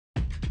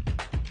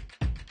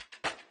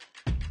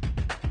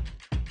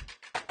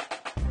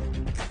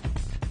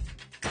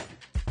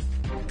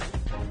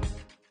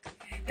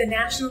The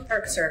National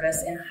Park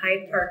Service in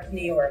Hyde Park,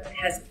 New York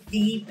has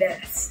the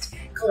best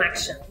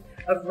collection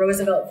of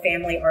Roosevelt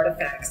family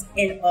artifacts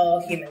in all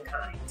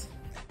humankind.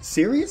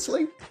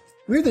 Seriously?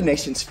 We're the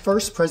nation's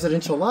first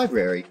presidential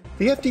library,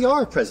 the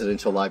FDR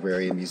Presidential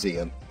Library and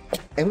Museum.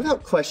 And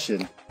without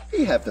question,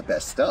 we have the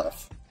best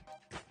stuff.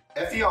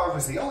 FDR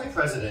was the only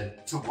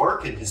president to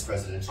work in his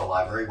presidential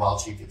library while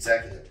chief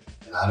executive.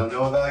 And I don't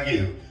know about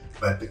you,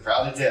 but the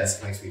crowded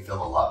desk makes me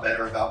feel a lot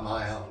better about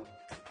my own.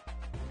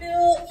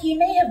 Bill, he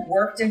may have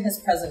worked in his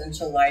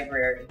presidential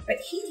library, but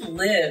he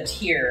lived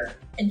here,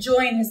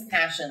 enjoying his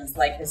passions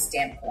like his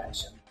stamp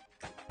collection.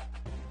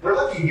 We're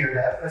lucky here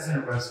to have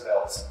President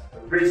Roosevelt's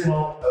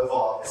original Oval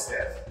Office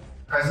desk.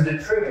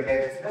 President Truman gave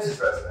it to Mrs.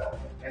 Roosevelt,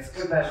 and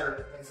for good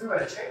measure, they threw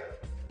in a chair.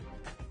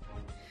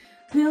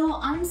 Bill,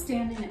 I'm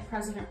standing at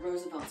President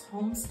Roosevelt's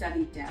home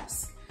study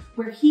desk,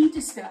 where he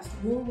discussed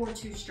World War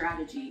II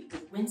strategy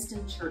with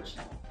Winston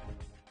Churchill.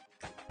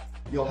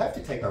 You'll have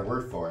to take our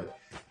word for it,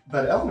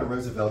 but Eleanor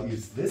Roosevelt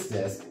used this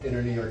desk in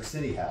her New York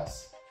City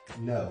house.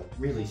 No,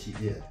 really she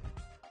did.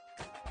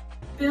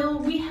 Bill,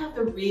 we have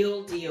the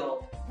real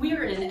deal. We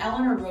are in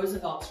Eleanor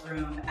Roosevelt's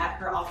room at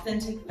her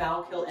authentic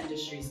Valkill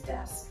Industries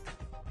desk.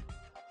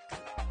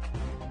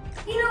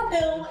 You know,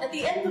 Bill, at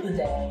the end of the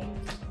day,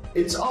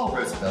 It's all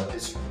Roosevelt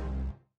history.